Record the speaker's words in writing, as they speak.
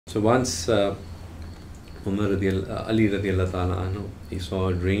So once Ali radiallahu ta'ala anhu, he saw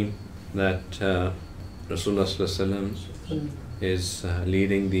a dream that Rasulullah sallallahu alaihi wasallam is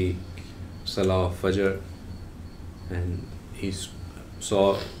leading the Salah of Fajr, and he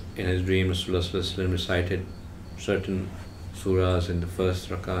saw in his dream Rasulullah sallallahu alaihi wasallam recited certain surahs in the first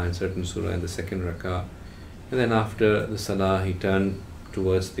rak'ah and certain surah in the second rak'ah, and then after the Salah he turned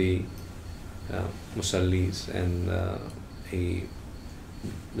towards the musallis, and he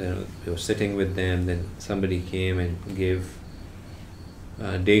was sitting with them. Then somebody came and gave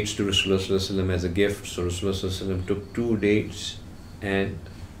dates to Rasulullah sallallahu alaihi wasallam as a gift. So Rasulullah sallallahu alaihi wasallam took 2 dates and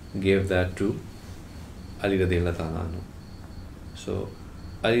gave that to Ali radiallahu ta'ala anhu. So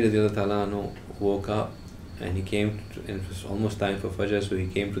Ali radiallahu ta'ala anhu woke up, and he came to, and it was almost time for Fajr, so he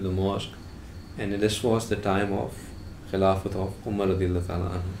came to the mosque, and this was the time of Khilafat of Umar radiallahu ta'ala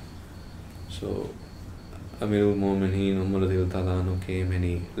anhu. So Amirul Mu'mineen Umar radiallahu ta'ala anhu came and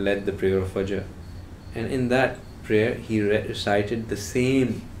he led the prayer of Fajr, and in that prayer he recited the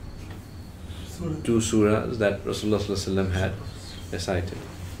same 2 surahs that Rasulullah sallallahu alaihi wasallam had recited.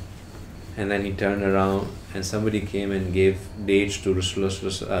 And then he turned around and somebody came and gave dates to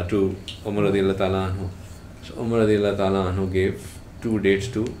Rasulullah to Umar radiallahu ta'ala anhu. So Umar radiallahu ta'ala anhu gave 2 dates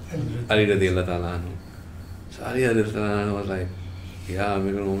to Ali radiallahu ta'ala anhu. So Ali radiallahu ta'ala anhu was like, yeah,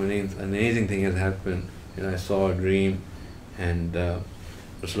 Amirul Mu'mineen, amazing thing has happened. You know, I saw a dream, and Rasulullah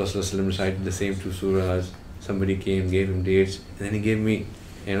sallallahu alaihi wasallam recited the same 2 surahs. Somebody came, gave him dates, and then he gave me,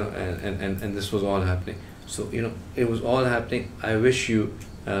 you know, and this was all happening. So, you know, it was all happening. I wish you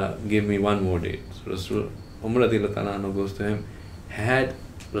give me 1 more date. So Umar radiallahu ta'ala anhu goes to him, had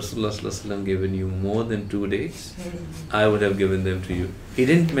Rasulullah sallallahu alaihi wasallam given you more than 2 dates, I would have given them to you. He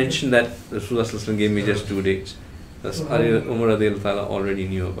didn't mention that Rasulullah sallallahu alaihi wasallam gave me just 2 dates. That's Umar radiallahu ta'ala already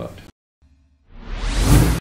knew about.